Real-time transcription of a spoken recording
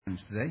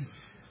today,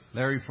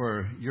 Larry,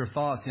 for your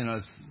thoughts. I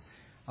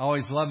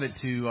always love it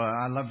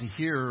I love to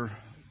hear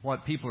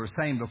what people are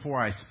saying before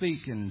I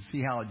speak and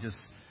see how it just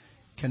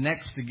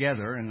connects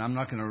together. And I'm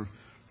not going to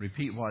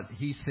repeat what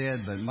he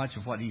said, but much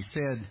of what he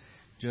said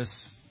just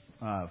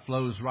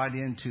flows right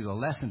into the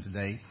lesson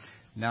today.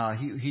 Now,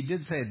 he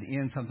did say at the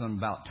end something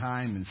about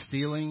time and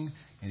stealing,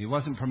 and he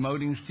wasn't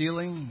promoting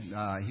stealing.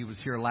 He was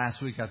here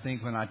last week, I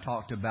think, when I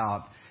talked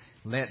about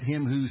let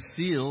him who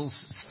steals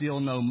steal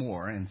no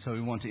more. And so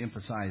we want to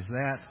emphasize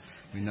that.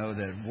 We know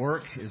that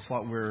work is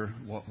what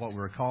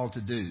we're called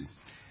to do.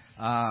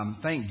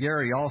 Thank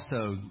Gary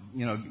also.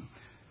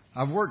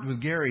 I've worked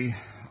with Gary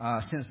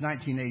since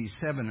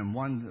 1987, and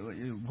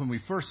when we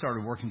first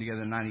started working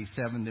together in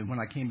 97, then when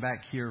I came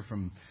back here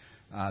from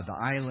the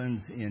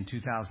islands in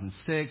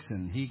 2006,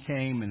 and he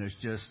came, and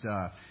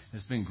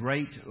it's been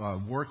great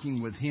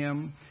working with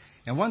him.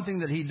 And one thing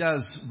that he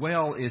does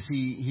well is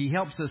he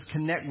helps us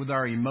connect with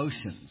our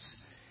emotions,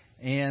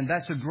 and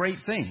that's a great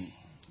thing.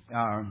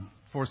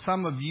 For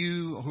some of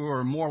you who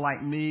are more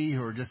like me,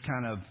 who are just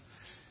kind of,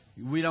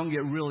 we don't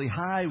get really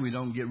high, we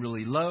don't get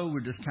really low, we're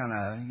just kind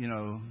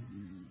of,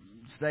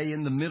 stay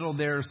in the middle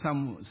there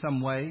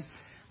some way.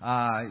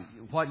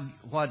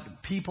 What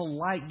people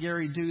like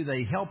Gary do,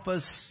 they help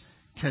us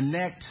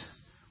connect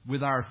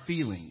with our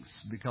feelings,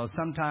 because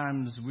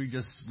sometimes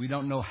we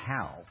don't know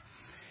how.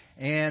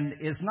 And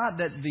it's not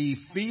that the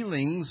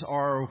feelings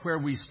are where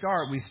we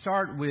start. We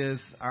start with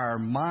our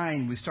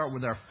mind. We start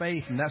with our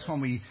faith. And that's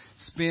when we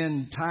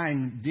spend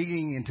time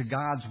digging into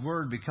God's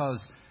Word, because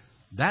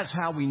that's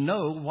how we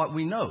know what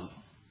we know,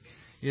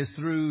 is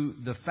through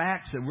the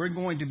facts that we're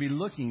going to be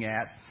looking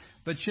at.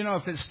 But,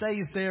 if it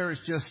stays there,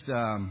 it's just,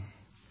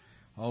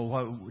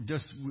 we're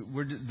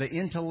the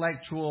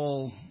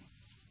intellectual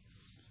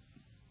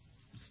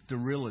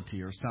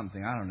sterility or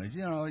something. I don't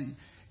know.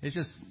 It's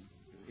just,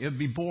 it'd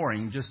be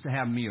boring just to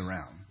have me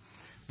around.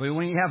 But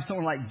when you have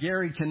someone like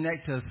Gary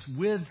connect us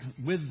with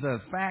the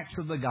facts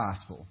of the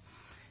gospel,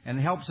 and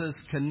helps us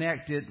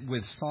connect it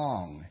with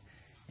song,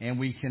 and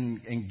we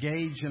can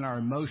engage in our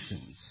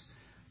emotions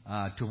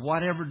to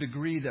whatever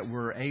degree that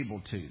we're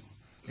able to.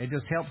 It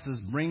just helps us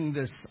bring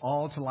this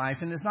all to life.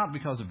 And it's not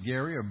because of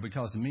Gary or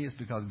because of me. It's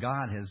because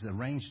God has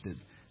arranged it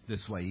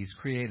this way. He's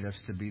created us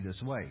to be this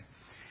way.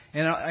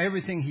 And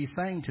everything he's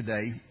saying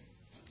today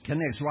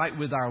connects right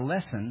with our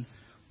lesson.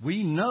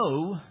 We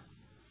know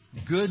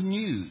good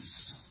news.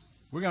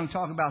 We're going to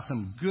talk about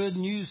some good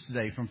news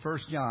today from 1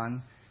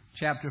 John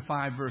chapter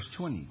 5, verse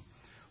 20.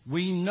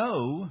 We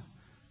know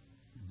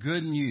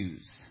good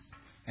news.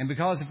 And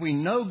because if we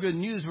know good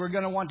news, we're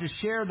going to want to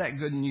share that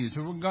good news.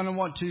 We're going to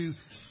want to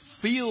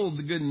feel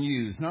the good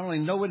news. Not only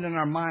know it in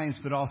our minds,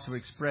 but also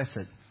express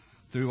it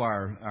through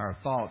our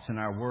thoughts and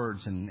our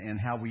words and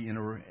how we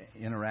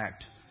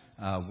interact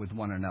with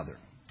one another.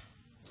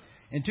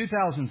 In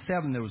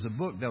 2007, there was a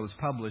book that was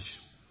published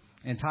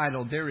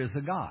entitled There Is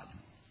a God.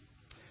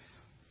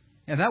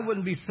 And that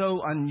wouldn't be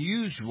so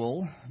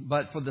unusual,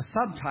 but for the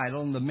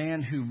subtitle and the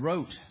man who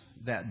wrote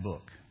that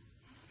book.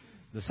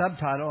 The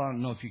subtitle, I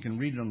don't know if you can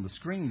read it on the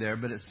screen there,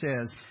 but it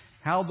says,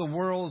 How the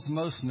World's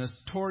Most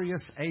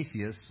Notorious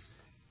Atheist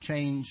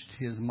Changed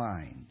His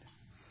Mind.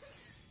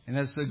 And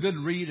it's a good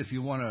read if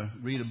you want to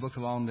read a book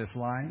along this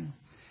line.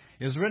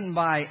 It was written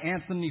by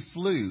Anthony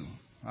Flew.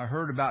 I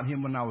heard about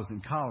him when I was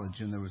in college,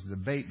 and there was a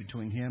debate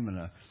between him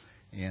and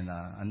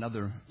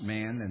another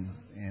man,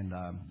 and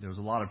there was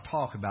a lot of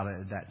talk about it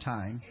at that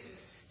time.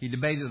 He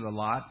debated a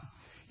lot.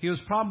 He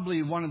was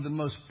probably one of the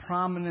most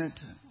prominent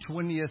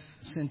 20th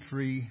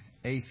century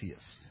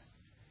atheists.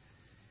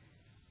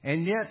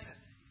 And yet,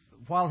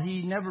 while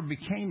he never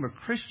became a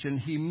Christian,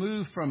 he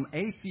moved from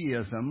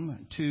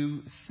atheism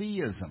to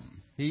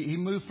theism. He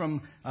moved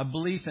from a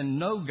belief in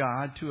no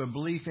God to a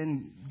belief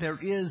in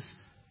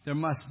there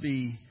must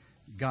be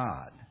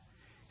God.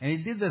 And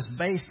he did this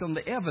based on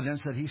the evidence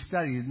that he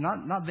studied,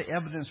 not the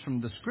evidence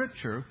from the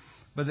Scripture,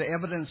 but the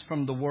evidence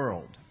from the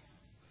world,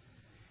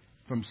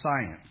 from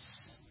science.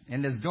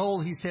 And his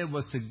goal, he said,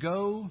 was to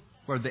go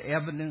where the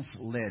evidence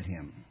led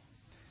him.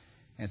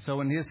 And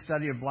so in his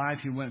study of life,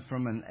 he went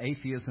from an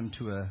atheism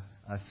to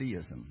a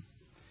theism.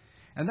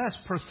 And that's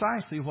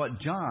precisely what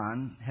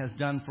John has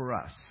done for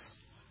us.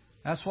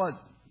 That's what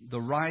the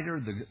writer,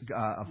 the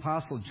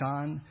Apostle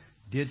John,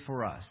 did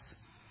for us.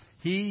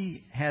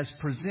 He has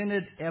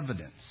presented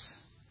evidence.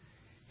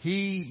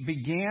 He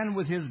began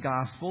with his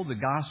gospel, the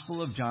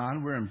Gospel of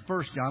John. We're in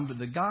 1 John, but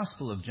the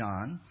Gospel of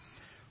John,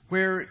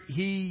 where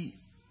he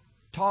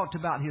talked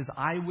about his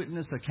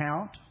eyewitness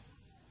account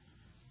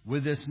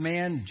with this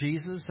man,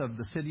 Jesus, of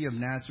the city of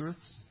Nazareth,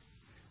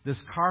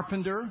 this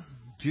carpenter,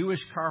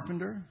 Jewish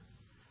carpenter,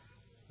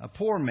 a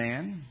poor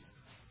man.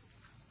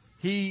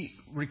 He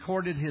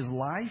recorded his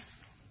life.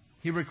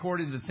 He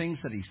recorded the things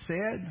that he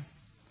said,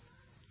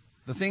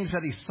 the things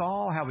that he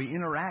saw, how he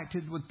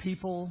interacted with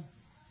people,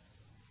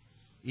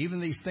 even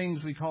these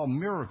things we call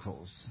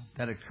miracles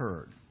that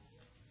occurred.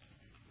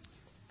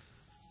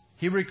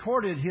 He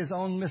recorded his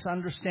own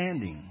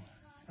misunderstanding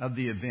of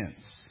the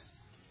events.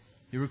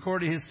 He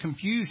recorded his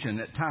confusion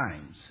at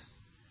times.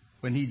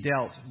 when he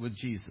dealt with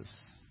Jesus.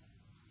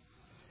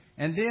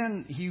 And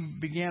then he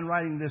began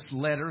writing this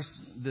letter,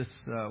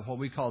 what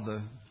we call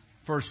the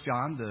 1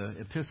 John,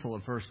 the epistle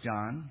of 1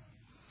 John.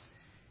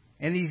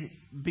 And he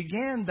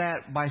began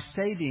that by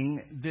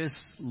stating this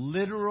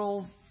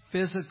literal,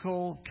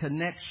 physical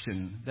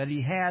connection that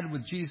he had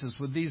with Jesus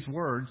with these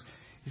words.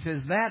 He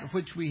says, that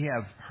which we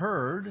have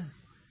heard,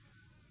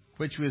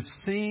 which we've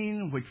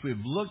seen, which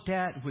we've looked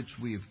at, which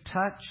we've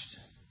touched,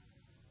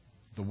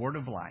 the word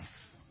of life.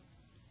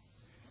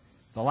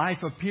 The life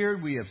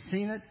appeared, we have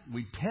seen it,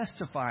 we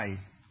testify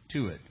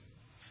to it,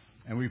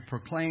 and we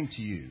proclaim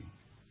to you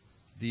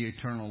the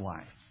eternal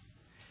life.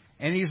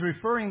 And he's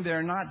referring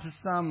there not to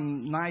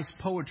some nice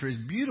poetry.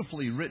 It's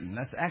beautifully written.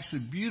 That's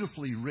actually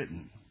beautifully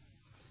written.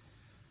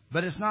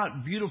 But it's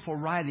not beautiful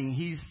writing.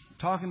 He's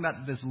talking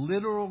about this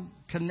literal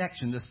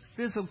connection, this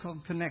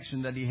physical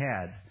connection that he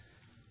had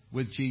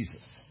with Jesus.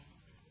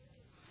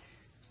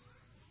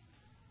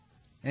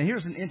 And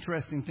here's an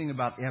interesting thing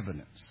about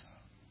evidence.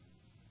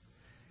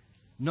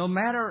 No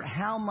matter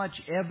how much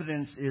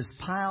evidence is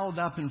piled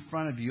up in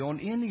front of you on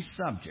any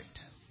subject,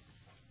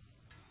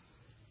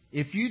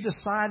 if you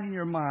decide in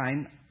your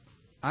mind,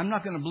 I'm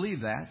not going to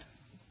believe that,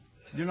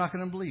 you're not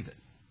going to believe it.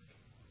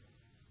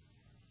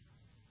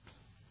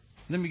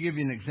 Let me give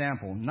you an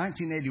example. In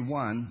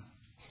 1981,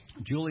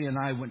 Julie and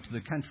I went to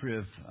the country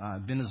of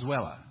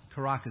Venezuela,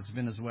 Caracas,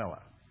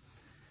 Venezuela.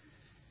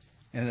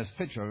 And there's a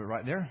picture of it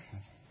right there.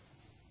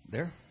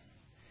 There.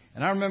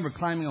 And I remember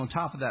climbing on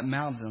top of that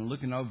mountain and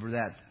looking over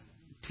that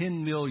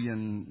 10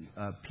 million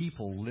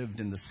people lived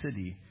in the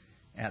city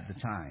at the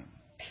time.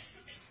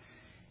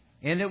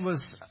 And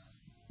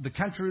the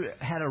country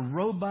had a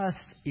robust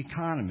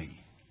economy.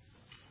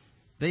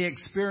 They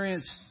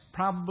experienced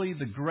probably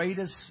the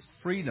greatest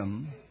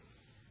freedom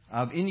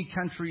of any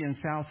country in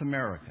South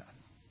America.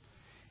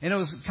 And it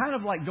was kind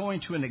of like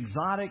going to an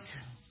exotic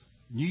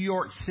New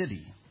York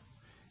City,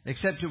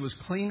 except it was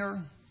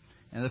cleaner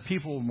and the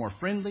people were more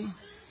friendly,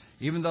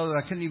 even though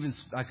I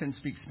couldn't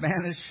speak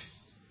Spanish.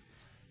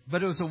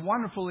 But it was a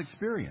wonderful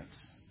experience.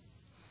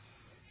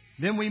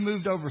 Then we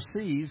moved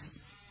overseas,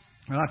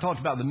 and I talked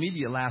about the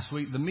media last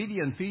week. The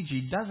media in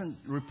Fiji doesn't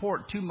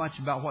report too much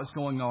about what's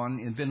going on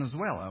in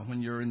Venezuela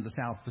when you're in the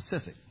South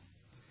Pacific.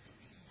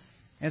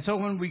 And so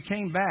when we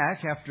came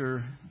back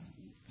after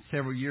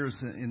several years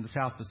in the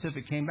South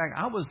Pacific,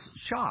 I was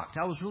shocked.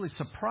 I was really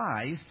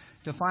surprised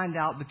to find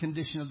out the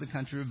condition of the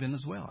country of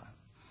Venezuela.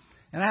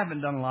 And I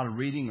haven't done a lot of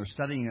reading or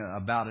studying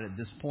about it at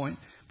this point,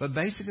 but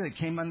basically it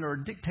came under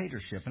a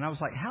dictatorship. And I was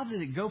like, how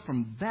did it go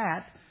from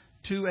that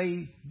to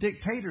a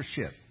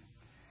dictatorship?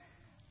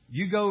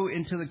 You go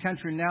into the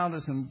country now,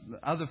 there's some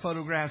other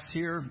photographs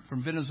here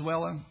from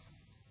Venezuela,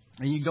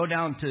 and you go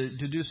down to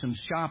do some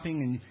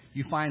shopping, and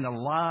you find a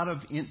lot of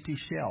empty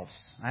shelves.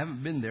 I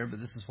haven't been there, but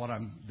this is what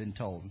I've been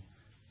told,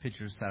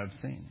 pictures that I've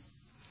seen.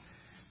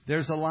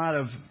 There's a lot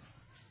of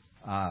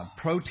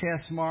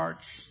protest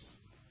march.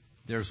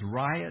 There's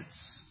riots.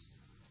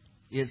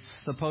 It's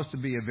supposed to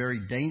be a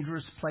very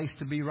dangerous place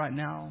to be right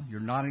now.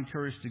 You're not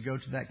encouraged to go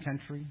to that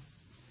country.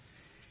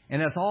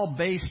 And it's all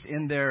based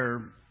in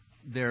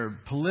their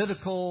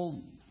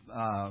political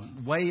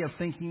way of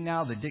thinking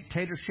now, the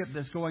dictatorship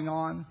that's going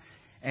on.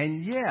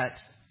 And yet,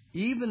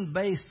 even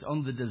based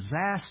on the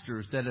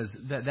disasters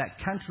that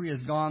country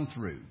has gone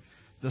through,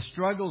 the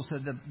struggles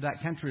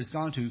that country has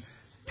gone through,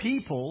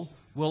 people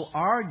will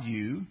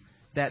argue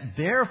that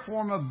their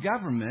form of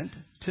government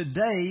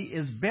today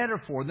is better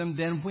for them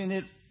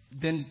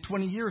than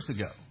 20 years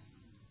ago.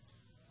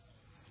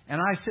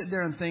 And I sit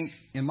there and think,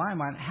 in my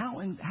mind, how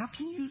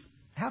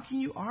can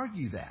you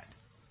argue that?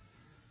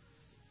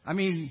 I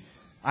mean,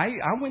 I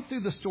went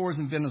through the stores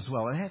in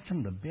Venezuela. It had some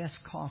of the best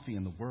coffee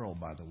in the world,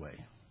 by the way.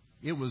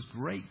 It was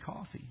great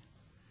coffee.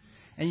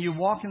 And you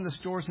walk in the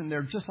stores, and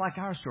they're just like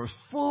our stores,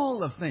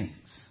 full of things.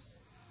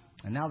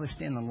 And now they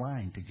stand in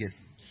line to get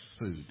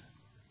food.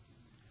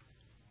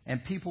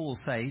 And people will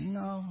say,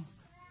 no,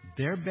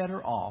 they're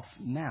better off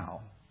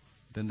now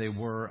than they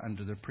were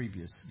under the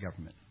previous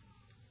government.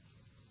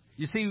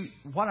 You see,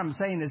 what I'm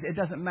saying is it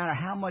doesn't matter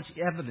how much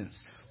evidence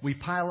we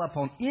pile up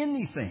on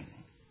anything.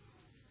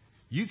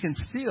 You can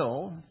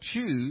still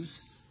choose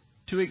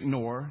to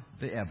ignore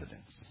the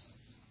evidence.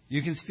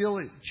 You can still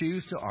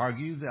choose to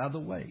argue the other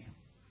way.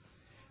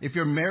 If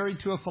you're married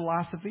to a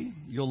philosophy,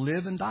 you'll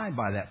live and die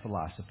by that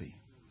philosophy,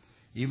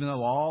 even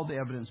though all the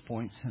evidence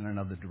points in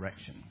another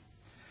direction.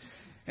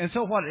 And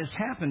so what has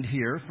happened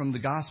here from the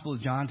Gospel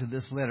of John to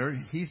this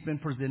letter, he's been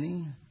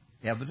presenting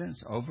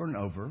evidence over and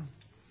over.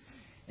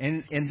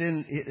 And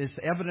then it's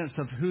evidence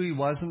of who he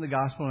was in the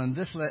Gospel. And in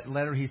this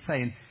letter he's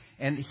saying,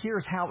 and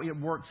here's how it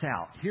works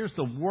out. Here's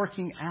the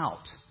working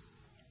out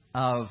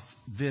of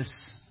this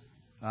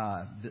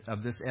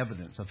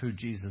evidence of who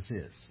Jesus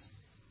is.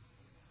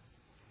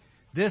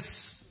 This,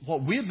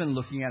 what we've been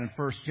looking at in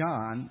 1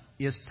 John,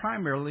 is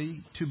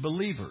primarily to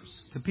believers,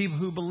 to people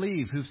who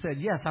believe, who've said,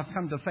 yes, I've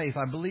come to faith,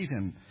 I believe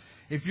him.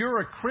 If you're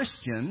a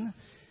Christian,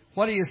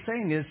 what he is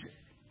saying is,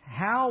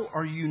 how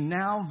are you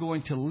now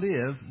going to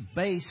live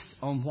based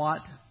on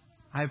what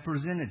I've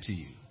presented to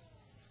you?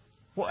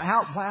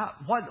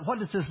 What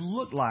does this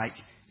look like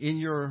in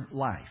your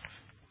life?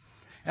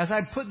 As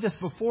I put this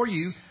before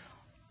you,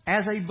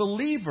 as a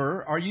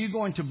believer, are you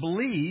going to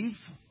believe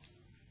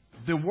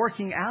the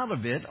working out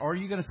of it, or are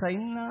you going to say,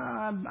 no,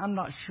 I'm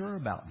not sure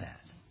about that?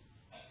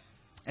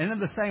 And in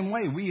the same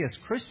way, we as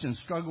Christians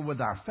struggle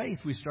with our faith.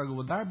 We struggle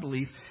with our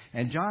belief.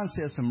 And John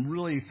says some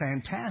really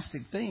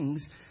fantastic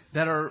things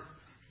that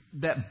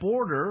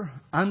border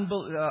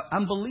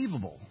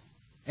unbelievable.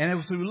 And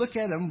as we look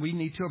at them, we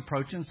need to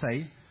approach and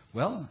say,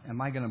 well,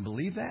 am I going to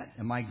believe that?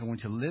 Am I going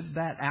to live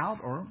that out?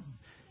 Or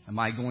am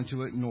I going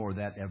to ignore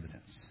that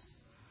evidence?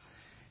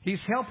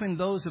 He's helping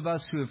those of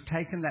us who have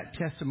taken that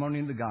testimony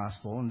in the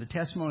gospel. And the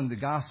testimony in the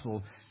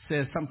gospel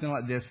says something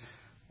like this,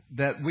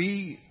 that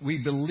we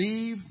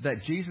believe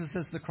that Jesus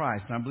is the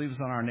Christ. And I believe it's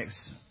on our next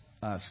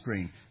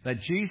screen. That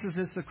Jesus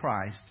is the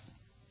Christ,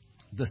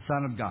 the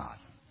Son of God.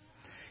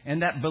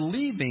 And that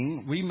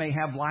believing we may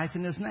have life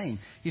in His name.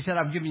 He said,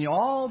 I've given you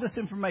all this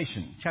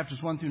information, chapters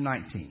 1 through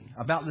 19,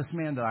 about this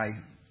man that I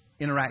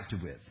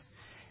interacted with.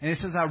 And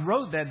He says, I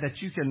wrote that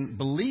you can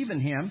believe in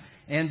Him,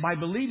 and by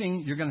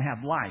believing, you're going to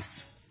have life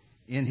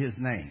in His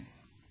name.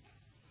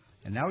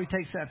 And now He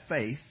takes that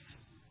faith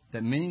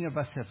that many of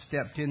us have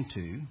stepped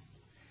into,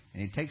 and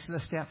He takes it a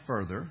step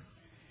further,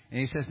 and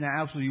He says,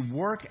 now as we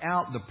work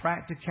out the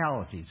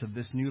practicalities of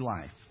this new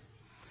life,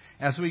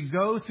 as we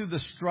go through the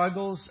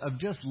struggles of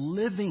just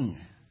living.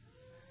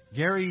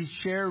 Gary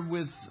shared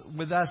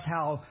with us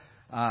how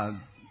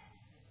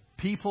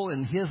people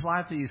in his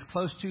life that he's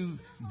close to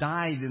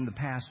died in the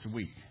past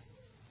week.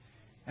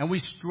 And we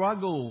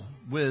struggle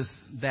with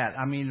that.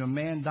 I mean, a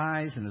man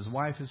dies and his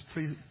wife has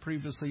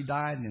previously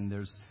died, and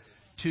there's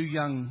two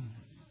young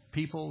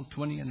people,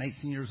 20 and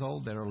 18 years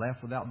old, that are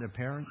left without their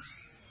parents.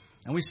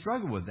 And we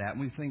struggle with that, and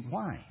we think,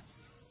 why?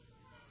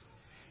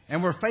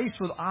 And we're faced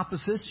with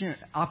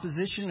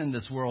opposition in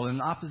this world,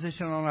 and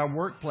opposition on our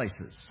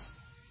workplaces.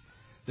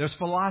 There's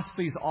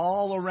philosophies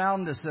all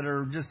around us that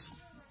are just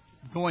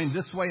going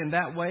this way and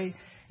that way.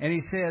 And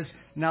He says,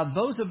 now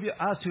those of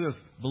us who have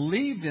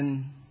believed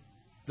in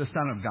the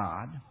Son of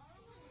God,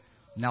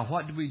 now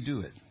what do we do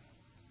it?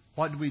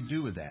 What do we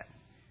do with that?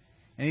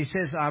 And He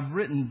says, I've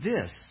written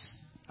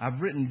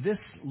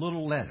this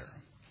little letter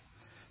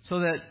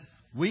so that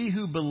we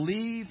who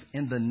believe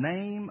in the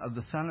name of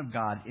the Son of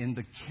God, in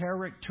the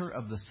character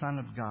of the Son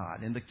of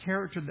God, in the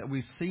character that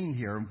we've seen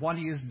here and what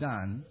He has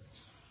done,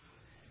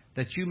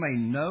 that you may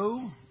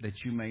know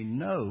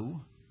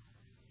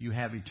you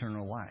have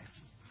eternal life.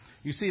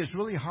 You see, it's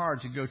really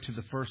hard to go to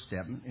the first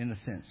step. In a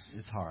sense,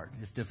 it's hard.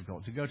 It's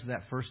difficult to go to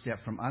that first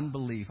step from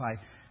unbelief.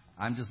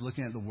 I'm just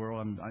looking at the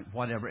world,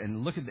 whatever,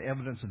 and look at the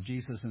evidence of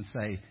Jesus and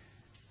say,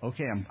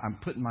 okay, I'm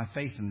putting my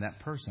faith in that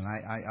person.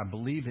 I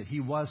believe that He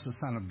was the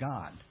Son of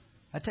God.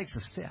 That takes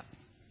a step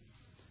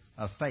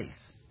of faith.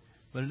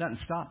 But it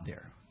doesn't stop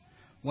there.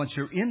 Once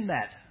you're in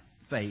that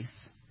faith,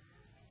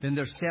 then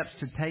there's steps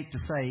to take to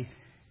say,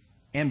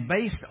 and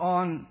based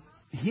on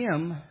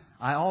Him,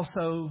 I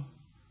also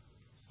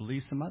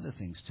believe some other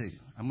things too.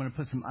 I'm going to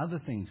put some other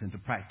things into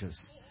practice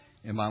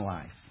in my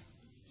life.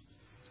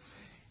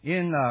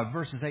 In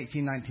verses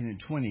 18, 19, and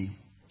 20,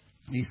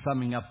 He's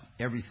summing up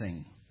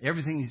everything.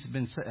 Everything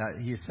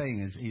He is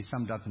saying is He's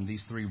summed up in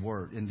these three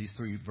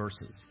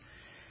verses.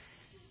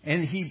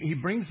 And he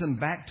brings them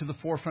back to the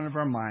forefront of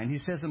our mind. He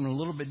says them in a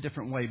little bit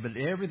different way, but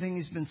everything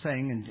He's been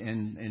saying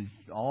in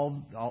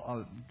all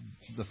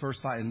the first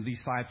in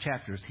these 5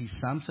 chapters, He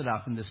sums it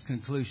up in this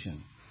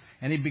conclusion.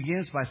 And He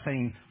begins by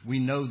saying, we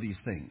know these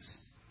things.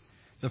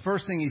 The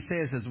first thing He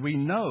says is, we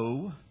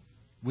know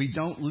we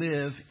don't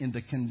live in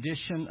the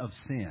condition of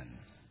sin.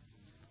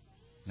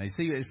 Now, you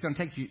see, it's going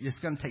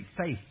to take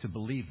faith to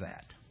believe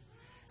that.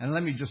 And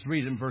let me just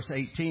read it in verse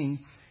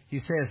 18. He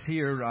says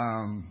here,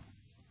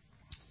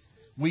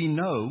 we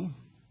know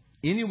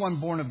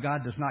anyone born of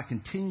God does not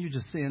continue to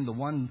sin. The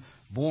one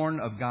born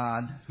of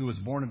God, who is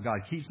born of God,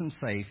 keeps him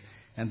safe,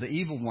 and the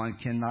evil one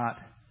cannot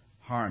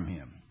harm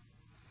him.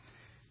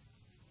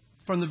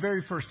 From the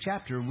very first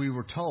chapter, we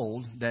were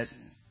told that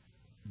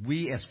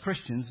we as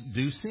Christians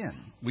do sin.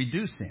 We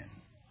do sin.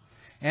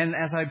 And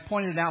as I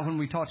pointed out when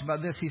we talked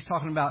about this, he's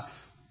talking about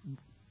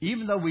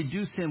even though we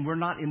do sin, we're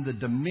not in the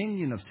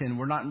dominion of sin.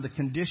 We're not in the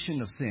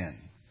condition of sin.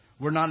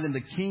 We're not in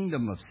the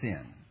kingdom of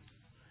sin.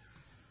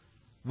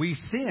 We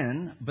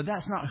sin, but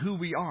that's not who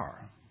we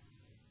are.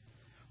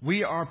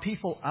 We are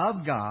people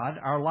of God.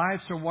 Our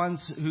lives are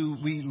ones who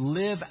we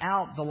live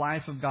out the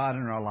life of God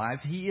in our life.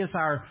 He is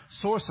our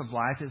source of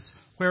life. It's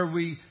where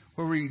we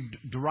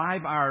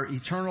derive our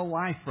eternal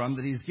life from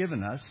that He's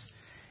given us.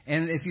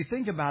 And if you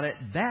think about it,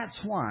 that's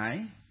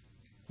why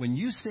when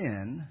you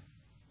sin,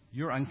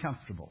 you're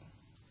uncomfortable.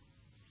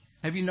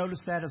 Have you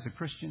noticed that as a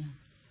Christian?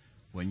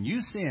 When you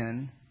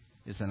sin,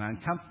 it's an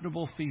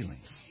uncomfortable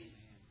feeling.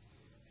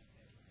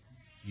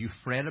 You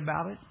fret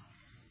about it.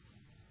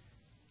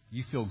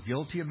 You feel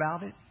guilty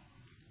about it.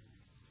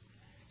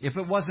 If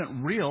it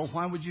wasn't real,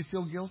 why would you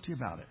feel guilty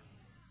about it?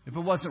 If it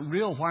wasn't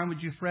real, why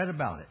would you fret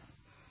about it?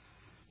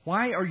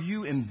 Why are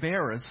you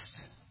embarrassed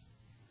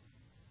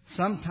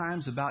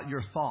sometimes about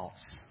your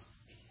thoughts?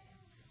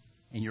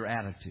 and your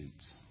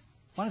attitudes?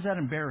 Why does that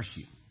embarrass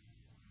you?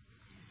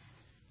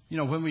 You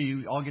know, when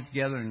we all get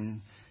together,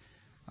 and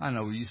I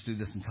know we used to do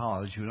this in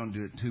college. We don't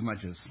do it too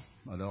much as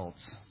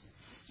adults.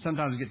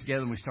 Sometimes we get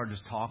together and we start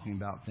just talking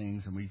about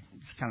things, and we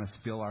just kind of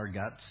spill our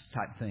guts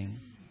type thing.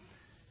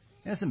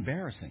 And it's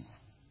embarrassing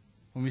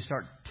when we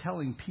start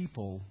telling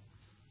people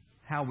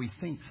how we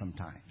think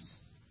sometimes.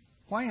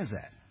 Why is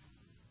that?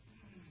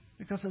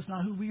 Because that's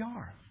not who we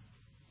are.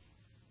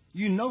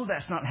 You know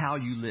that's not how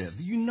you live.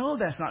 You know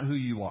that's not who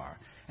you are.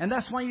 And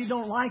that's why you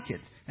don't like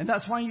it. And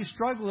that's why you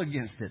struggle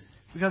against it.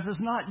 Because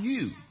it's not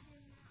you.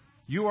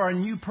 You are a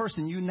new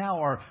person. You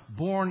now are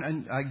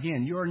born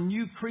again. You're a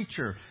new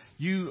creature.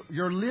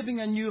 You're living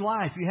a new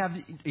life. You have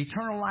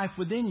eternal life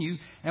within you.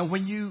 And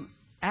when you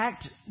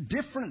act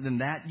different than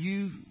that,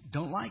 you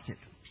don't like it.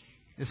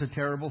 It's a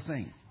terrible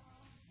thing.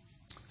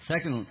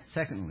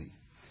 Secondly,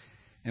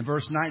 in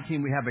verse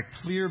 19, we have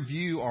a clear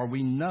view, or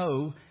we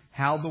know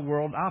how the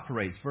world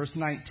operates. Verse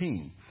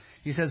 19,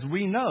 he says,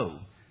 we know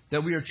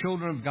that we are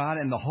children of God,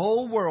 and the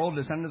whole world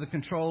is under the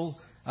control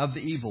of the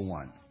evil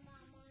one.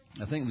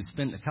 I think we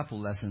spent a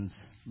couple lessons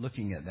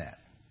looking at that.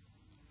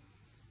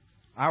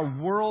 Our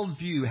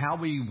worldview, how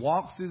we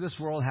walk through this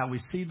world, how we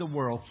see the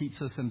world, keeps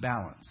us in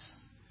balance.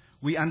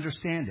 We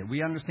understand it.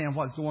 We understand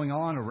what's going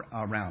on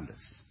around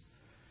us.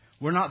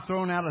 We're not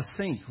thrown out of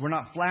sync. We're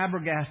not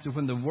flabbergasted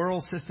when the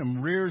world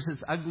system rears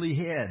its ugly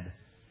head.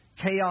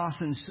 Chaos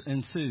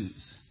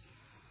ensues.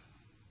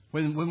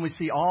 When we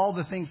see all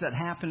the things that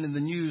happen in the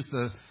news,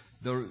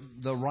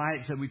 the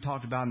riots that we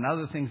talked about and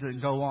other things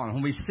that go on,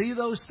 when we see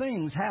those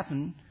things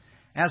happen,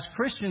 as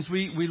Christians,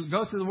 we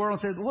go through the world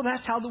and say, well,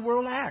 that's how the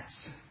world acts.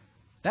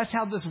 That's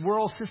how this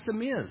world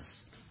system is.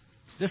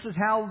 This is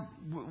how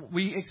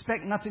we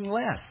expect nothing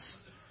less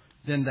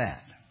than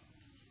that.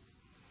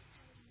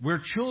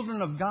 We're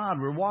children of God.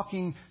 We're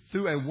walking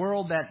through a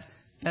world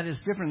that is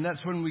different.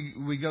 That's when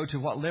we go to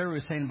what Larry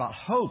was saying about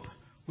hope.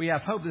 We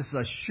have hope. This is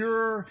a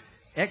sure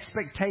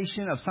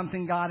expectation of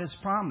something God has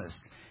promised.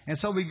 And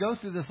so we go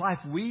through this life.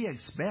 We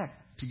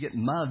expect to get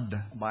mugged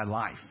by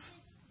life.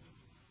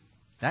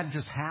 That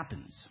just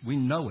happens. We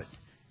know it.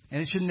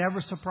 And it should never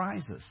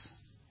surprise us.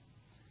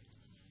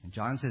 And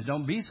John says,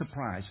 don't be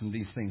surprised when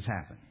these things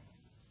happen.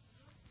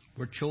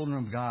 We're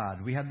children of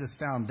God. We have this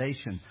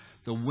foundation.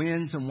 The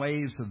winds and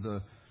waves of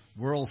the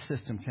world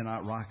system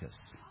cannot rock us.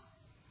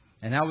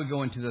 And now we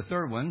go into the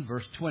third one,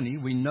 verse 20.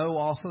 We know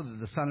also that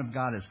the Son of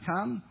God has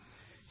come.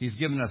 He's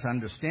given us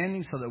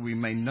understanding so that we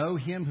may know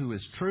Him who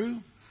is true.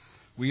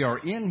 We are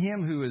in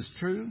Him who is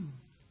true,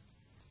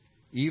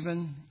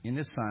 even in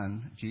His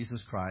Son,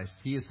 Jesus Christ.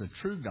 He is the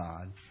true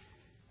God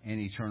and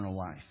eternal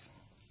life.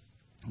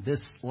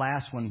 This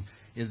last one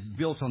is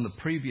built on the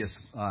previous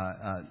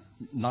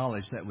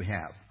knowledge that we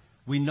have.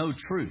 We know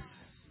truth.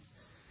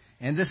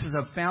 And this is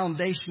a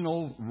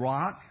foundational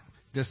rock.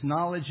 This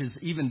knowledge is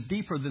even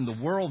deeper than the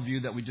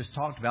worldview that we just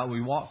talked about.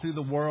 We walk through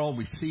the world.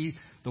 We see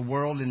the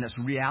world in its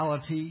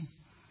reality.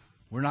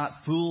 We're not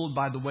fooled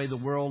by the way the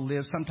world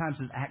lives. Sometimes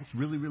it acts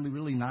really, really,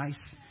 really nice.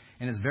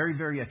 And it's very,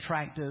 very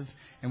attractive.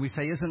 And we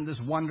say, isn't this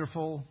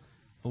wonderful?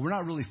 But we're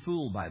not really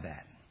fooled by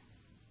that.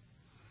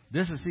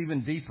 This is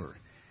even deeper.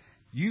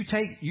 You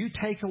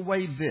take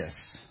away this.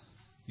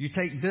 You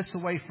take this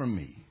away from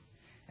me.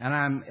 And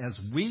I'm as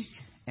weak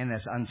and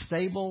as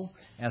unstable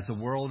as the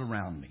world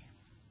around me.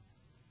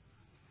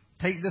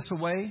 Take this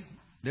away,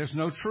 there's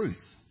no truth.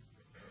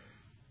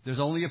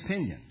 There's only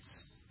opinions.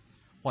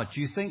 What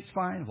you think's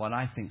fine, what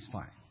I think's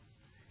fine.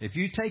 If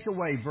you take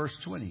away verse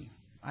 20,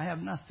 I have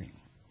nothing.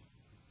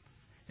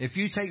 If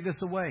you take this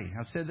away,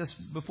 I've said this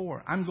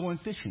before, I'm going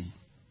fishing.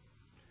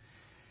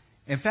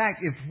 In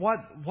fact, if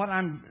what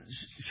I'm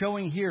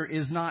showing here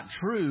is not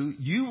true,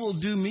 you will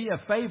do me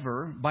a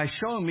favor by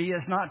showing me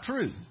it's not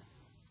true.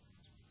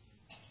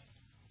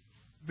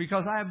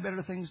 Because I have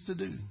better things to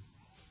do.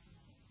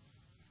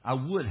 I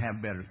would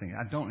have better things.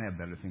 I don't have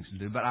better things to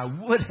do, but I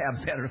would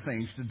have better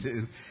things to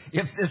do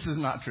if this is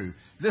not true.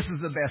 This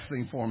is the best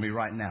thing for me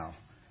right now,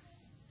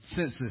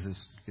 since this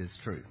is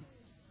true.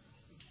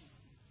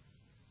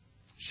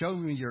 Show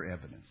me your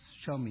evidence.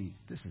 Show me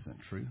this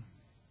isn't true.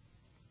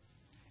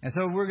 And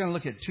so we're going to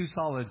look at two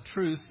solid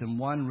truths and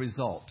one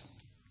result.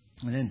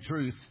 And in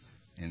truth,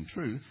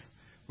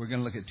 we're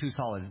going to look at two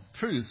solid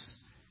truths,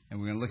 and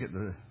we're going to look at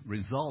the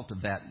result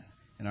of that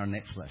in our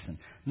next lesson.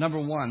 Number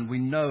one, we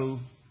know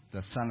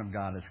the Son of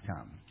God has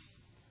come.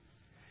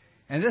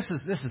 And this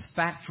is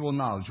factual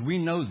knowledge. We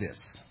know this.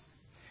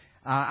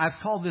 I've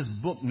called this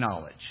book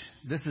knowledge.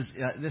 This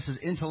is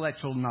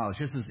intellectual knowledge.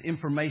 This is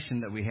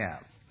information that we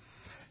have.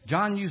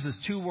 John uses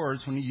two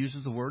words when he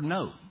uses the word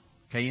know,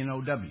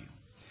 K-N-O-W.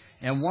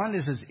 And one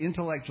is his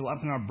intellectual,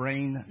 up in our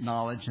brain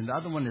knowledge, and the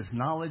other one is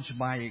knowledge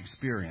by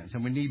experience.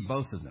 And we need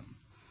both of them.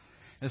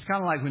 It's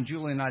kind of like when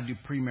Julie and I do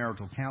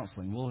premarital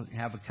counseling. We'll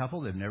have a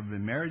couple that have never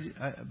been married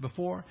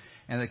before,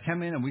 and they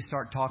come in and we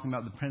start talking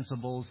about the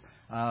principles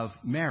of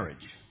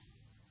marriage.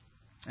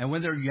 And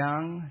when they're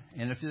young,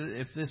 and if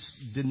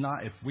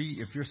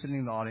you're sitting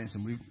in the audience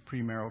and we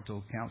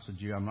premarital counseled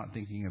you, I'm not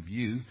thinking of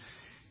you.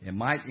 It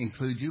might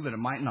include you, but it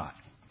might not.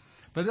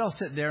 But they'll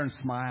sit there and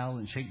smile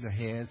and shake their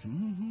heads.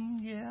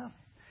 Yeah.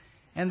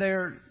 And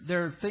they're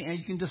and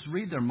you can just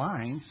read their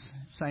minds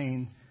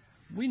saying,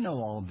 we know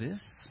all this.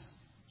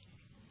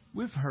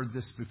 We've heard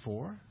this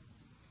before.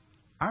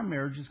 Our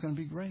marriage is going to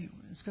be great.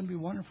 It's going to be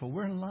wonderful.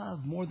 We're in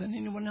love more than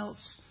anyone else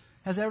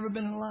has ever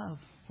been in love.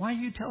 Why are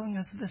you telling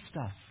us this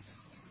stuff?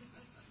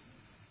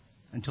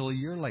 Until a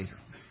year later,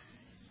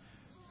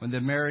 when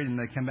they're married and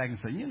they come back and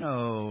say,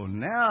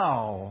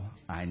 now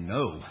I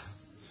know.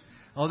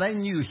 Oh, they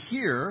knew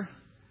here,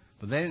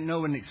 but they didn't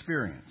know in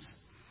experience.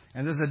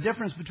 And there's a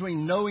difference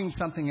between knowing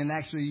something and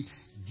actually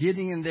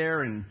getting in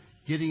there and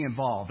getting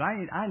involved.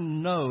 I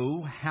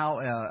know how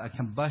a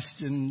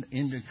combustion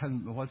engine,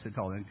 what's it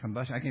called?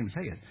 Combustion, I can't even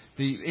say it.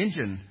 The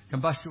engine,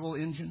 combustible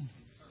engine,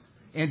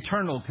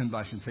 internal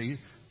combustion. See,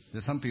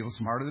 there's some people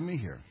smarter than me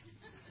here,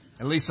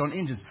 at least on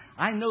engines.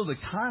 I know the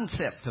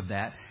concept of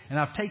that, and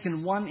I've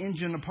taken one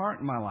engine apart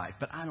in my life,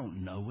 but I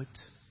don't know it.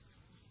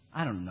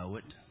 I don't know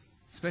it.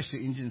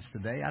 Especially engines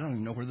today. I don't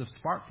even know where the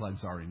spark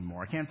plugs are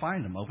anymore. I can't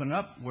find them. Open it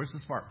up. Where's the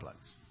spark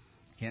plugs?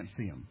 Can't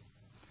see them.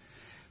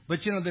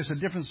 But, there's a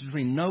difference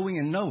between knowing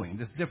and knowing.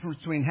 There's a difference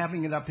between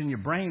having it up in your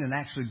brain and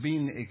actually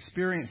being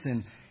experienced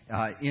in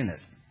it.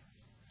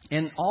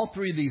 And all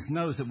three of these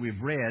knows that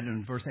we've read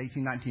in verse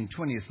 18, 19,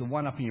 20 is the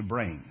one up in your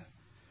brain.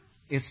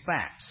 It's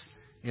facts.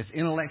 It's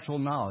intellectual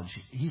knowledge.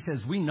 He says,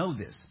 we know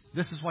this.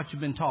 This is what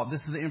you've been taught.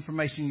 This is the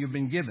information you've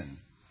been given.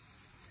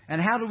 And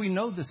how do we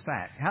know this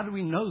fact? How do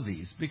we know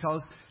these?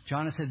 Because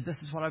John has said,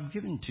 this is what I've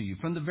given to you.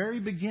 From the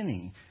very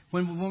beginning,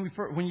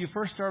 when you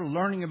first started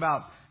learning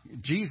about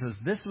Jesus,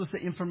 this was the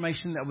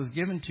information that was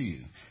given to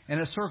you. And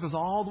it circles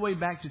all the way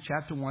back to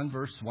chapter 1,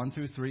 verse 1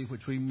 through 3,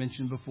 which we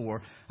mentioned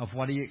before, of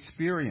what he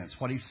experienced,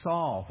 what he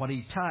saw, what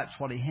he touched,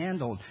 what he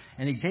handled.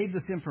 And he gave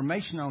this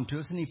information on to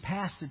us, and he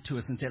passed it to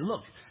us and said,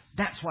 look,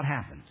 that's what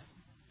happened.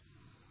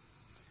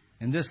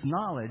 And this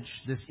knowledge,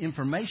 this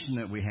information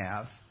that we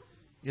have,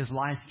 is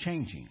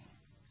life-changing.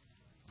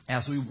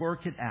 As we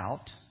work it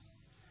out,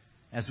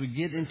 as we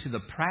get into the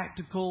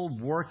practical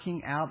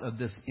working out of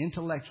this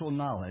intellectual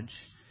knowledge,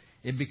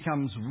 it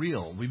becomes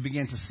real. We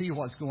begin to see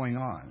what's going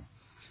on.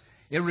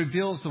 It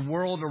reveals the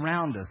world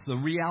around us, the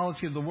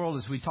reality of the world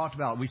as we talked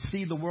about. We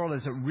see the world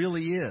as it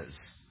really is.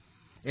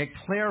 It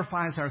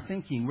clarifies our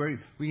thinking.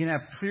 We can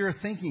have clear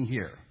thinking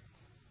here.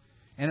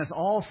 And it's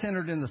all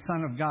centered in the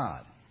Son of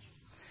God.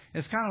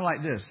 It's kind of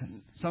like this.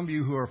 Some of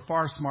you who are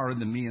far smarter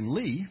than me and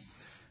Lee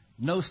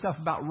know stuff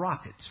about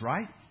rockets,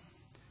 right?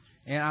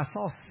 And I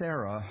saw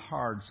Sarah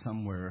Hard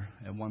somewhere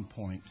at one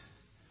point.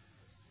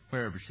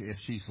 Wherever if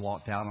she's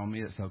walked out on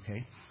me, it's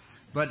okay.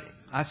 But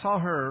I saw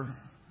her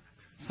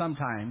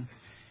sometime.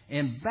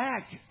 And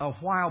a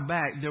while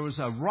back, there was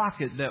a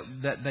rocket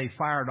that they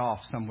fired off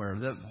somewhere.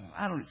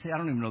 I don't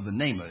even know the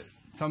name of it.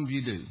 Some of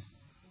you do.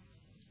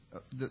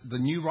 The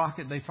new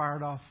rocket they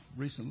fired off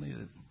recently,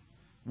 it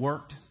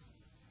worked.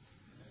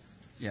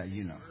 Yeah,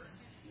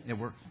 it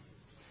worked.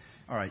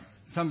 All right.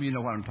 Some of you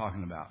know what I'm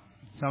talking about.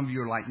 Some of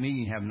you are like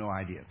me and have no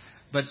idea.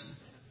 But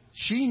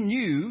she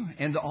knew,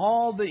 and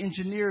all the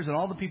engineers and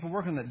all the people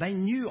working on it, they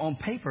knew on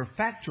paper,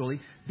 factually,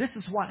 this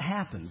is what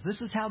happens. This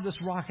is how this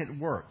rocket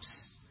works.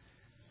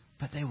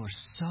 But they were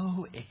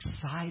so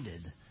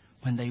excited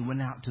when they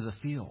went out to the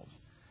field.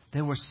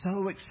 They were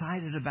so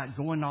excited about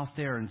going off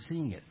there and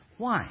seeing it.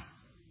 Why?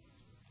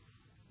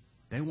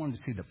 They wanted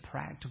to see the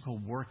practical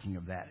working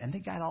of that. And they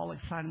got all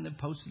excited and they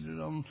posted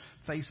it on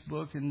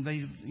Facebook and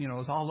it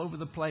was all over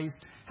the place.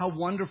 How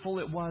wonderful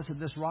it was that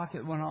this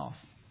rocket went off.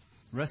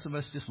 The rest of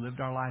us just lived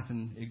our life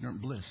in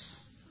ignorant bliss.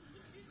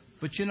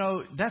 But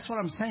that's what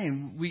I'm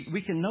saying.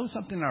 We can know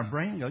something in our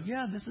brain and go,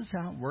 yeah, this is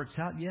how it works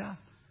out, yeah.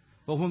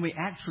 But when we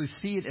actually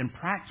see it in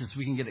practice,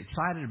 we can get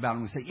excited about it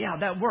and we say, yeah,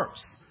 that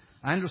works.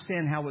 I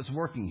understand how it's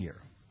working here.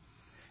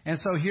 And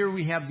so here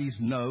we have these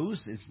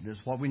knows. It's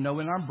what we know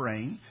in our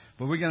brain,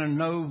 but we're going to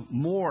know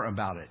more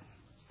about it.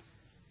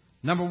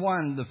 Number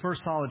one, the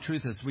first solid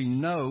truth is we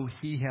know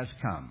he has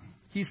come.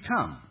 He's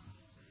come.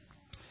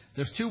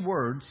 There's two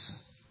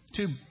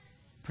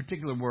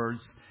particular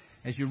words,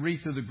 as you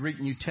read through the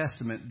Greek New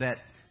Testament, that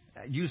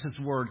use this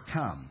word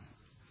come.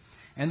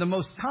 And the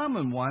most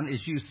common one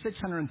is used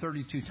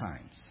 632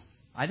 times.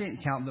 I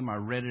didn't count them. I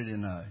read it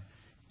in a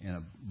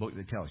book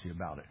that tells you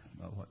about it,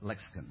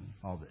 lexicon,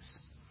 all this.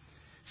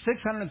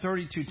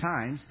 632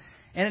 times,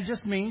 and it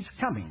just means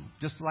coming,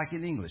 just like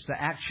in English, the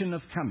action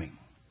of coming.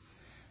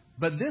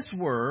 But this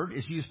word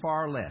is used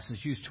far less.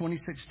 It's used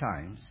 26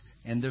 times,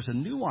 and there's a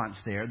nuance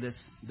there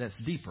that's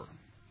deeper.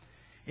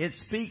 It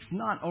speaks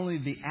not only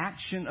the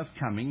action of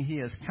coming, he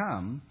has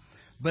come,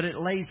 but it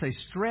lays a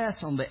stress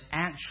on the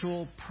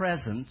actual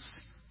presence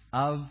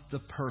of the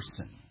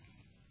person.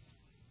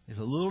 There's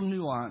a little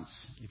nuance.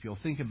 If you'll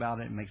think about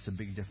it, it makes a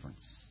big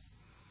difference.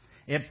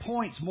 It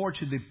points more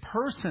to the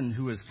person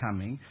who is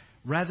coming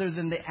rather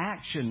than the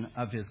action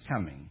of his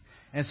coming.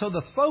 And so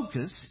the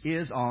focus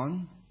is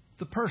on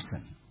the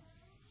person.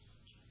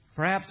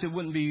 Perhaps it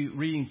wouldn't be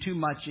reading too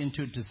much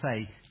into it to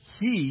say,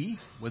 he,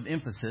 with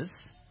emphasis,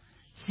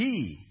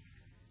 he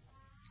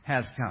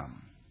has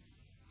come.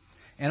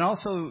 And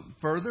also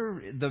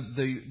further,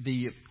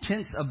 the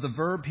tense of the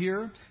verb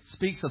here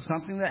speaks of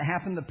something that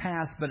happened in the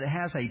past, but it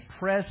has a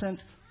present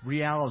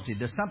reality.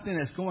 There's something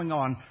that's going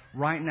on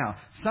right now.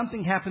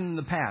 Something happened in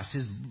the past.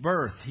 His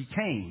birth, he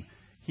came.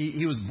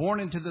 He was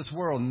born into this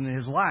world in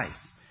his life.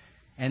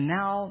 And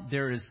now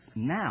there is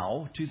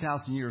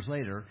 2,000 years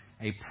later,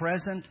 a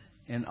present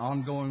and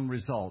ongoing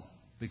result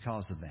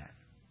because of that.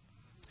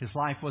 His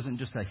life wasn't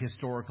just a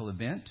historical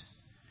event,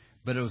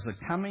 but it was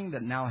a coming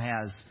that now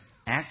has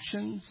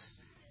actions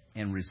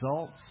and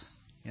results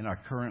in our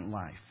current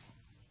life.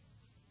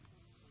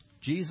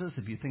 Jesus,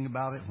 if you think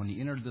about it, when he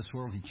entered this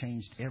world, he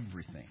changed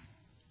everything.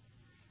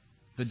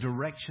 The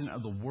direction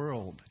of the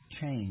world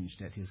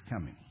changed at his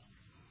coming.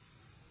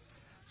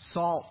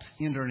 Salt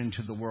entered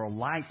into the world.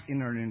 Light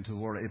entered into the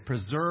world. It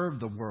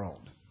preserved the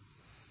world.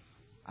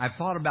 I've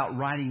thought about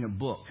writing a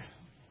book.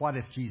 What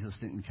if Jesus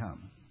didn't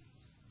come?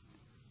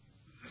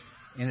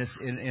 And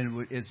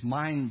it's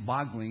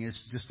mind-boggling.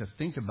 It's just to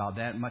think about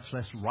that, much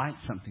less write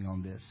something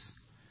on this.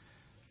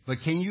 But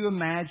can you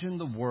imagine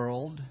the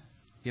world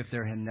if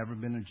there had never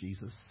been a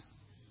Jesus?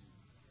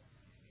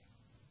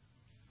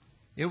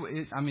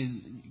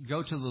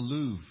 Go to the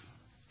Louvre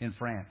in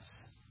France.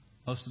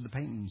 Most of the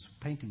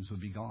paintings would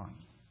be gone.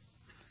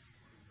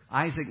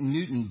 Isaac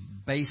Newton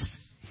based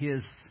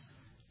his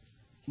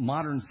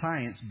modern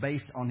science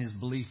based on his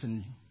belief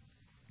in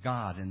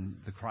God and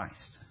the Christ.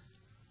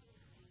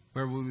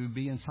 Where would we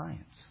be in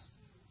science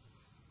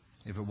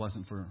if it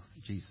wasn't for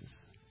Jesus?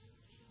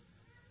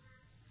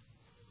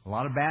 A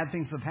lot of bad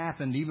things have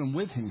happened even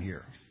with him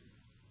here.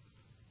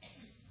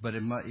 But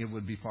it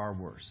would be far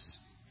worse.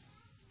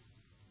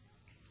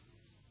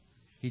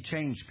 He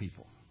changed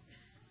people.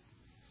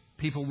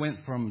 People went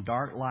from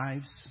dark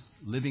lives,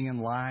 living in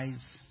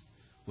lies,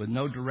 with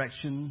no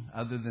direction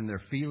other than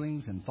their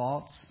feelings and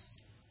thoughts,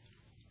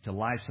 to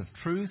lives of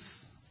truth,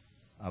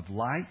 of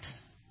light,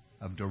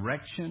 of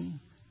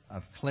direction,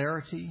 of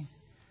clarity,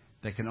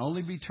 that can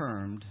only be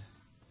termed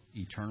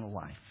eternal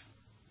life.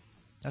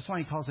 That's why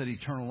he calls it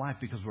eternal life,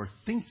 because we're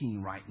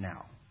thinking right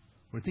now.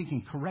 We're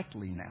thinking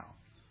correctly now.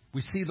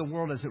 We see the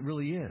world as it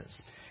really is.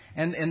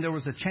 And there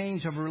was a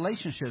change of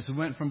relationships. We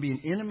went from being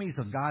enemies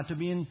of God to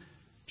being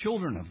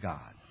children of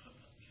God.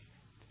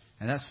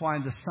 And that's why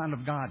the Son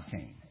of God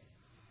came.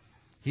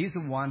 He's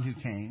the one who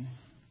came,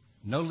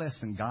 no less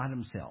than God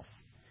himself,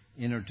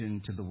 entered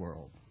into the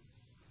world.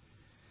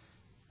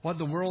 What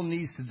the world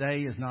needs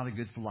today is not a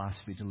good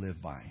philosophy to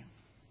live by.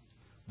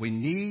 We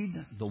need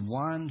the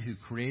one who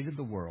created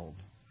the world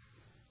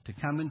to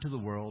come into the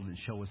world and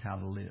show us how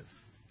to live.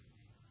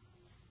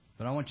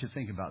 But I want you to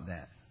think about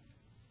that.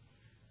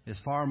 It's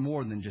far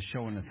more than just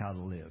showing us how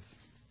to live.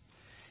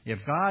 If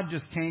God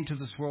just came to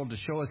this world to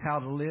show us how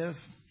to live,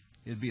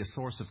 it'd be a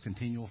source of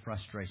continual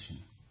frustration.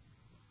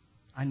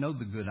 I know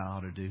the good I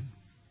ought to do,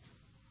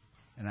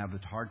 and I have a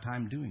hard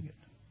time doing it.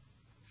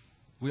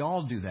 We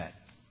all do that.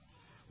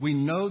 We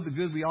know the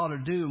good we ought to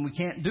do, and we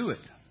can't do it.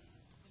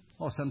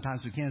 Well,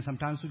 sometimes we can,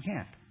 sometimes we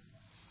can't.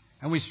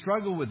 And we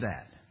struggle with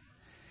that.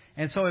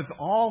 And so if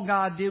all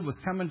God did was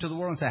come into the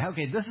world and say,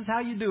 okay, this is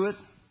how you do it,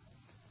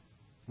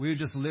 we would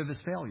just live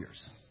as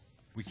failures.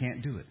 We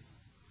can't do it.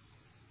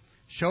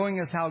 Showing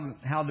us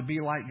how to be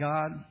like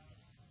God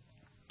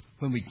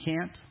when we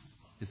can't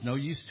is no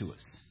use to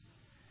us.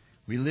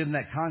 We live in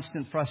that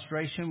constant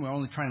frustration. We're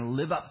only trying to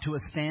live up to a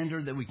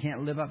standard that we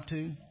can't live up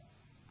to.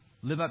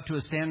 Live up to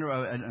a standard,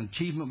 an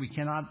achievement we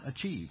cannot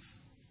achieve.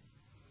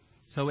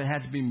 So it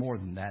had to be more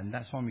than that. And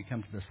that's when we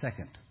come to the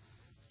second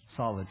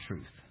solid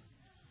truth.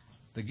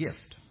 The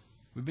gift.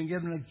 We've been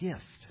given a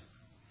gift.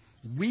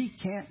 We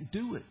can't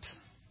do it.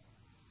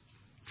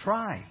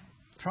 Try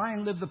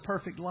and live the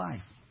perfect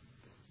life.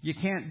 You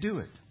can't do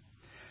it.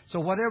 So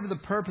whatever the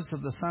purpose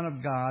of the Son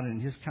of God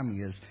and his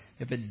coming is,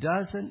 if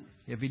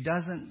he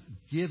doesn't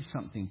give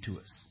something to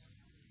us,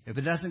 if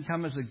it doesn't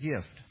come as a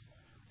gift,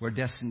 we're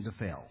destined to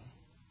fail.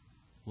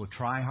 We'll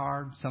try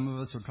hard. Some of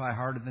us will try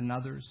harder than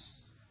others,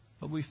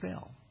 but we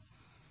fail.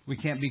 We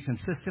can't be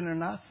consistent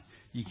enough.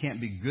 You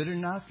can't be good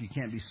enough. You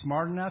can't be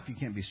smart enough. You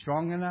can't be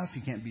strong enough.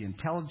 You can't be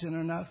intelligent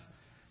enough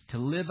to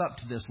live up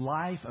to this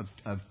life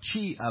of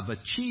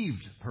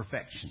achieved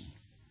perfection.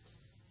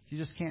 You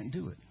just can't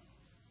do it.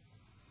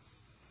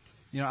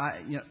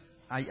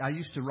 I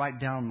used to write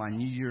down my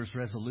New Year's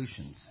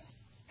resolutions.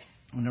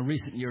 In the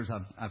recent years,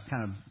 I've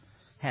kind of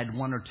had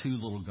one or two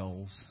little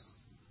goals.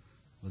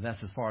 Well,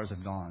 that's as far as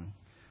I've gone.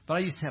 But I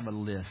used to have a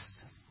list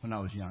when I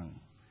was young.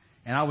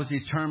 And I was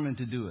determined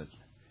to do it.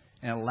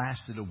 And it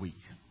lasted a week.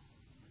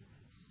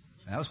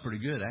 That was pretty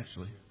good,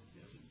 actually.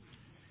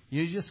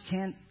 You just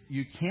can't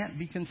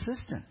be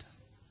consistent.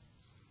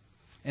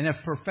 And if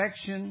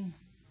perfection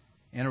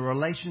in a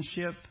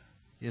relationship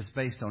is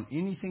based on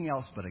anything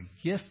else but a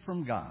gift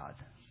from God,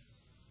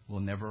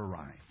 will never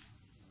arrive.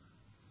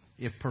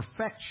 If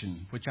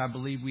perfection, which I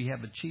believe we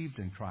have achieved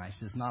in Christ,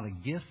 is not a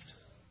gift,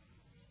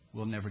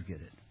 we'll never get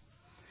it.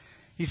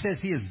 He says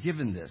he has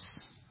given this.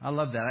 I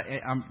love that.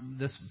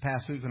 This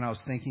past week when I was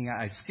thinking,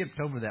 I skipped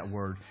over that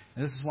word.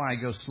 And this is why I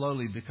go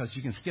slowly, because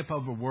you can skip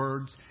over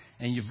words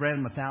and you've read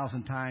them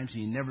 1,000 times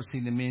and you never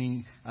see the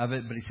meaning of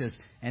it. But he says,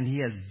 and he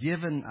has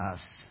given us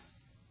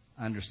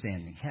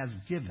understanding. Has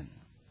given.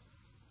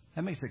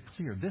 That makes it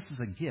clear. This is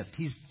a gift.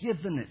 He's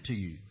given it to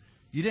you.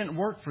 You didn't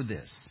work for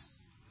this.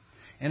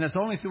 And it's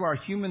only through our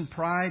human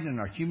pride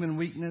and our human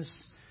weakness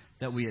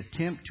that we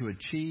attempt to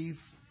achieve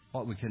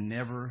what we can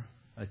never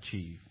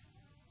achieve.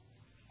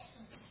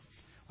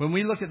 When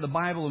we look at the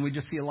Bible and we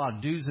just see a lot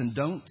of do's and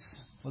don'ts,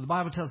 well, the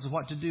Bible tells us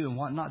what to do and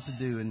what not to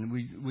do, and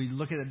we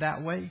look at it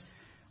that way.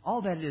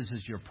 All that is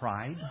your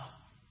pride.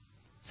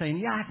 Saying,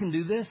 yeah, I can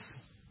do this.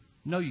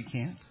 No, you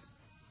can't.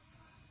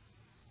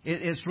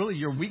 It's really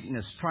your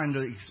weakness trying to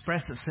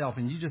express itself,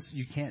 and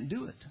you can't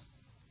do it.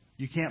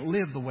 You can't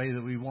live the way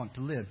that we want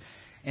to live.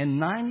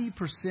 And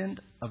 90%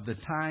 of the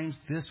times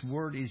this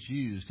word is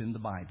used in the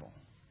Bible,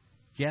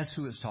 guess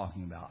who it's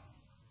talking about?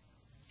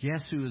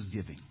 Guess who is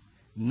giving?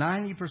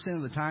 90%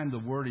 of the time the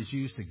word is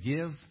used to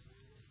give.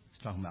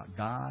 It's talking about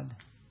God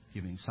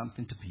giving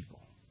something to people.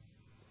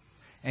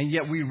 And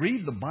yet we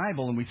read the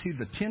Bible and we see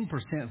the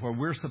 10% where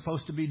we're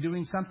supposed to be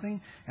doing something,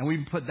 and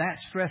we put that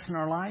stress in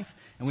our life,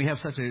 and we have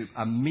such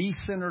a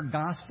me-centered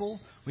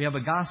gospel. We have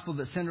a gospel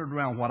that's centered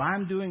around what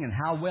I'm doing and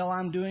how well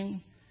I'm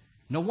doing.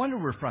 No wonder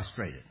we're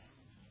frustrated.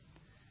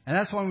 And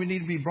that's why we need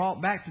to be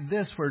brought back to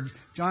this, where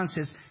John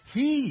says,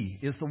 He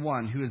is the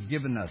one who has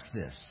given us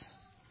this.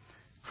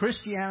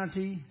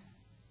 Christianity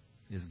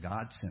is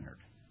God-centered.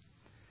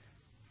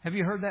 Have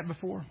you heard that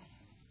before?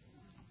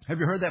 Have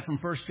you heard that from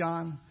 1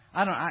 John?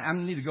 I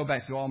need to go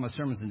back through all my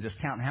sermons and just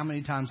count how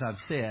many times I've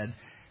said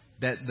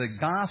that the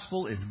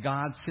gospel is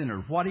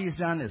God-centered. What He's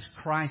done is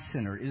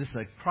Christ-centered. It is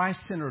a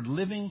Christ-centered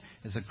living.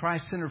 It's a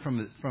Christ-centered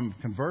from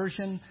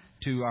conversion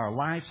to our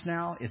lives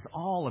now. It's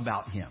all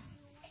about Him.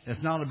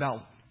 It's not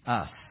about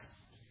us.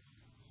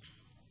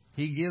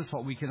 He gives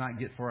what we cannot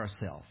get for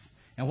ourselves.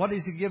 And what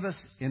does He give us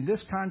in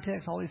this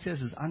context? All He says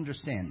is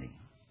understanding.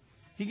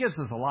 He gives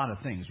us a lot of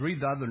things. Read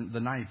the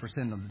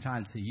 90% of the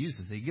times He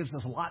uses it. He gives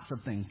us lots of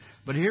things.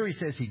 But here He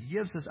says He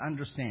gives us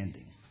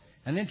understanding.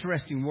 An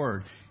interesting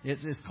word.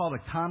 It's called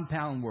a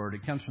compound word.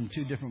 It comes from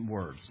two different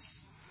words.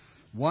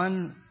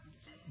 One,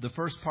 the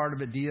first part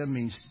of it, dia,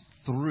 means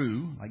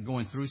through, like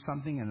going through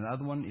something. And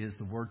another one is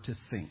the word to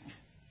think.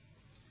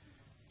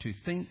 To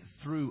think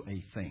through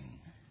a thing.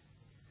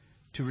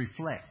 To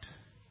reflect.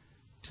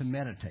 To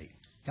meditate.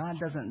 God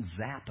doesn't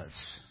zap us.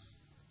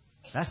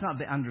 That's not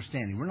the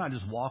understanding. We're not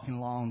just walking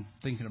along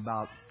thinking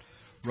about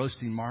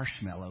roasting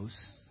marshmallows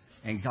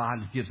and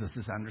God gives us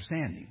this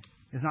understanding.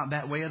 It's not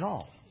that way at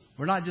all.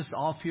 We're not just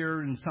off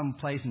here in some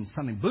place and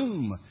suddenly,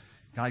 boom,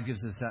 God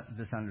gives us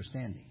this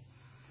understanding.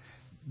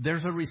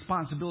 There's a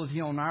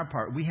responsibility on our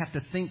part. We have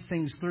to think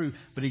things through,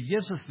 but He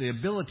gives us the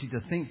ability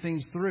to think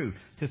things through,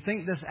 to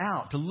think this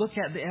out, to look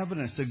at the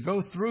evidence, to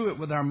go through it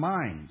with our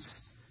minds,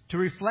 to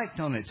reflect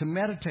on it, to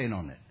meditate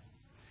on it.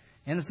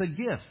 And it's a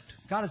gift.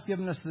 God has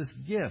given us this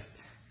gift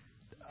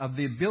of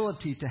the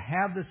ability to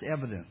have this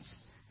evidence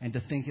and to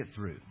think it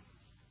through.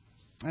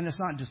 And it's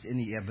not just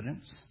any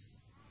evidence,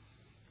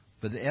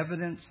 but the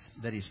evidence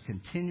that He's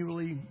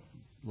continually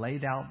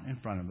laid out in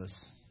front of us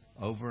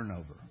over and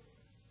over.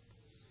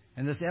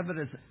 And this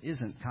evidence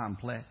isn't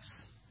complex.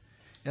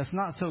 It's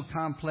not so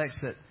complex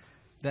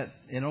that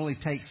it only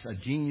takes a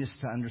genius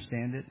to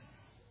understand it.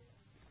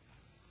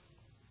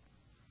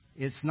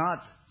 It's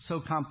not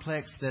so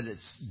complex that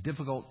it's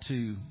difficult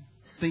to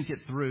think it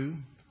through.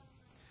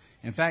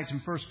 In fact,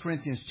 in 1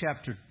 Corinthians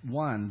chapter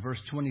 1,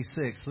 verse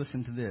 26,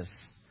 listen to this.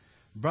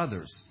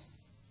 Brothers,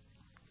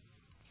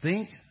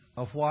 think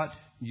of what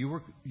you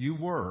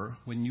were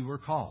when you were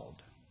called.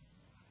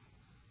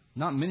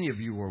 Not many of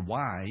you were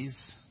wise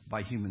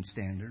by human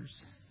standards.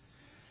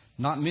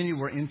 Not many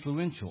were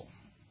influential.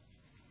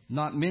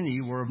 Not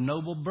many were of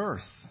noble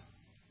birth.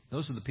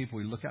 Those are the people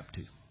we look up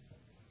to.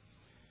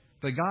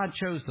 But God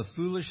chose the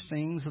foolish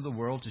things of the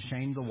world to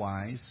shame the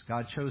wise.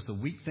 God chose the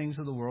weak things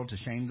of the world to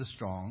shame the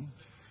strong.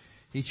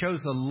 He chose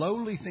the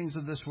lowly things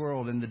of this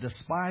world and the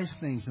despised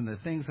things and the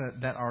things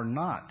that are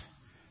not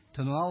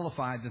to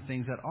nullify the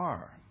things that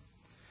are,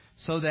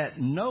 so that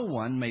no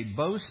one may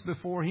boast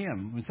before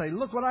Him and say,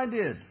 look what I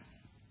did.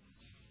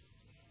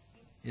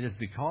 It is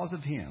because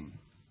of Him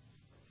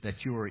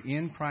that you are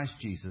in Christ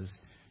Jesus,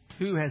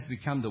 who has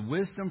become the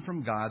wisdom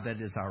from God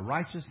that is our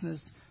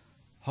righteousness,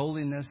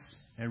 holiness,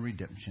 and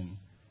redemption.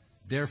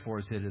 Therefore,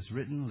 as it is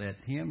written, let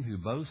him who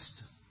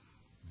boasts,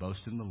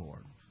 boast in the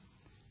Lord.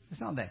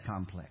 It's not that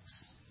complex.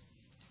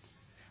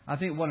 I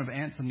think one of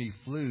Anthony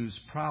Fleur's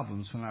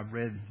problems when I've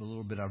read the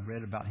little bit I've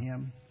read about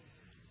him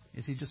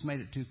is he just made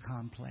it too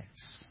complex.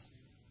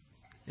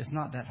 It's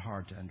not that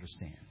hard to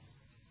understand.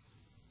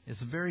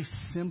 It's a very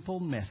simple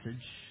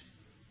message.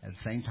 At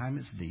the same time,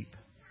 it's deep.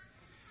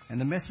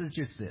 And the message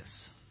is this.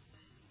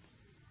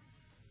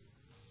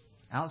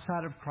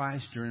 Outside of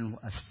Christ, you're in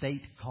a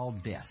state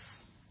called death.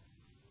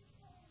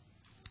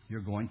 You're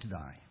going to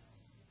die.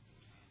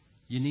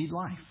 You need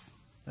life.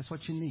 That's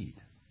what you need.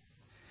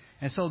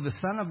 And so the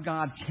Son of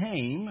God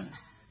came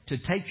to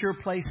take your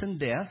place in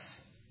death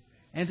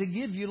and to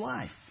give you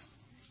life.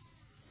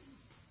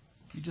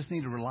 You just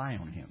need to rely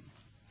on Him.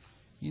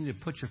 You need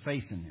to put your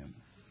faith in Him.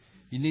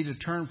 You need to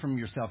turn from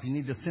yourself. You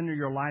need to center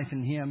your life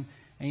in Him.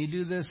 And you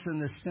do this in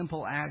this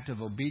simple act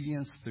of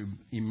obedience through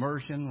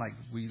immersion, like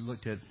we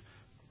looked at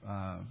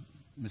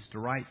Mr.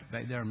 Wright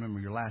back there. I remember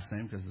your last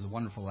name because it's a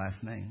wonderful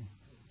last name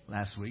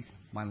last week.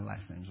 My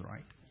last name's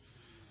Wright.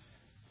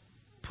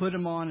 Put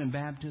Him on in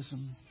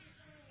baptism.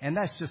 And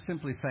that's just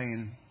simply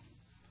saying,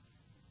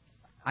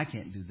 I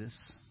can't do this.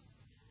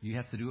 You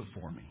have to do it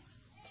for me.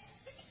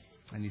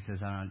 And He says,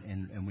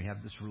 and we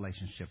have this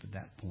relationship at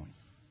that point.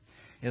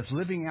 It's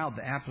living out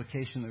the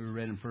application that we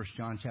read in 1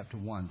 John chapter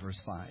 1, verse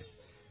 5.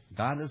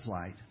 God is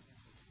light,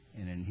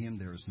 and in Him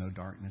there is no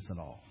darkness at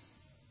all.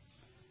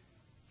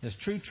 There's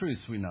true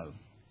truths we know.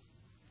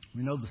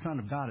 We know the Son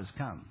of God has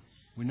come.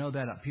 We know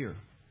that up here.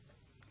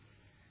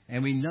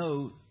 And we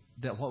know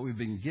that what we've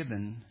been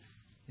given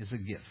is a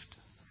gift.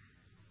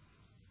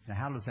 Now,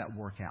 how does that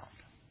work out?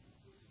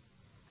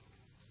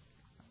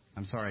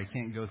 I'm sorry, I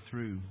can't go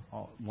through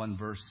one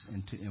verse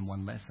in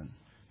one lesson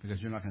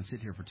because you're not going to sit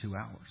here for 2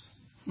 hours.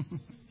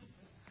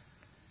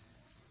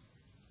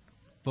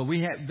 But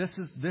we have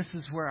this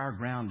is where our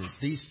ground is.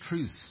 These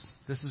truths.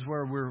 This is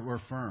where we're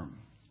firm.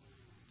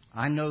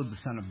 I know the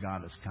Son of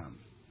God has come,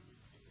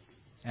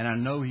 and I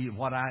know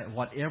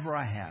whatever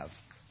I have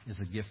is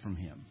a gift from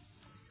Him.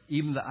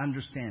 Even the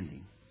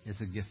understanding is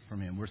a gift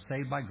from Him. We're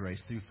saved by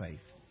grace through faith,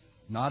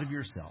 not of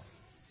yourself.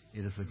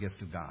 It is a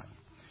gift of God.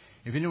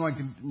 If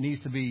anyone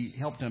needs to be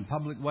helped in a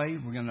public way,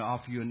 we're going to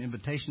offer you an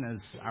invitation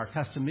as our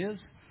custom is.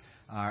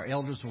 Our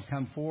elders will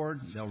come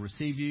forward. They'll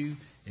receive you.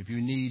 If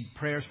you need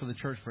prayers for the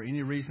church for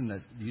any reason that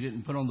you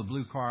didn't put on the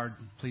blue card,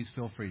 please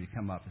feel free to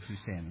come up as we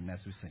stand and as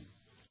we sing.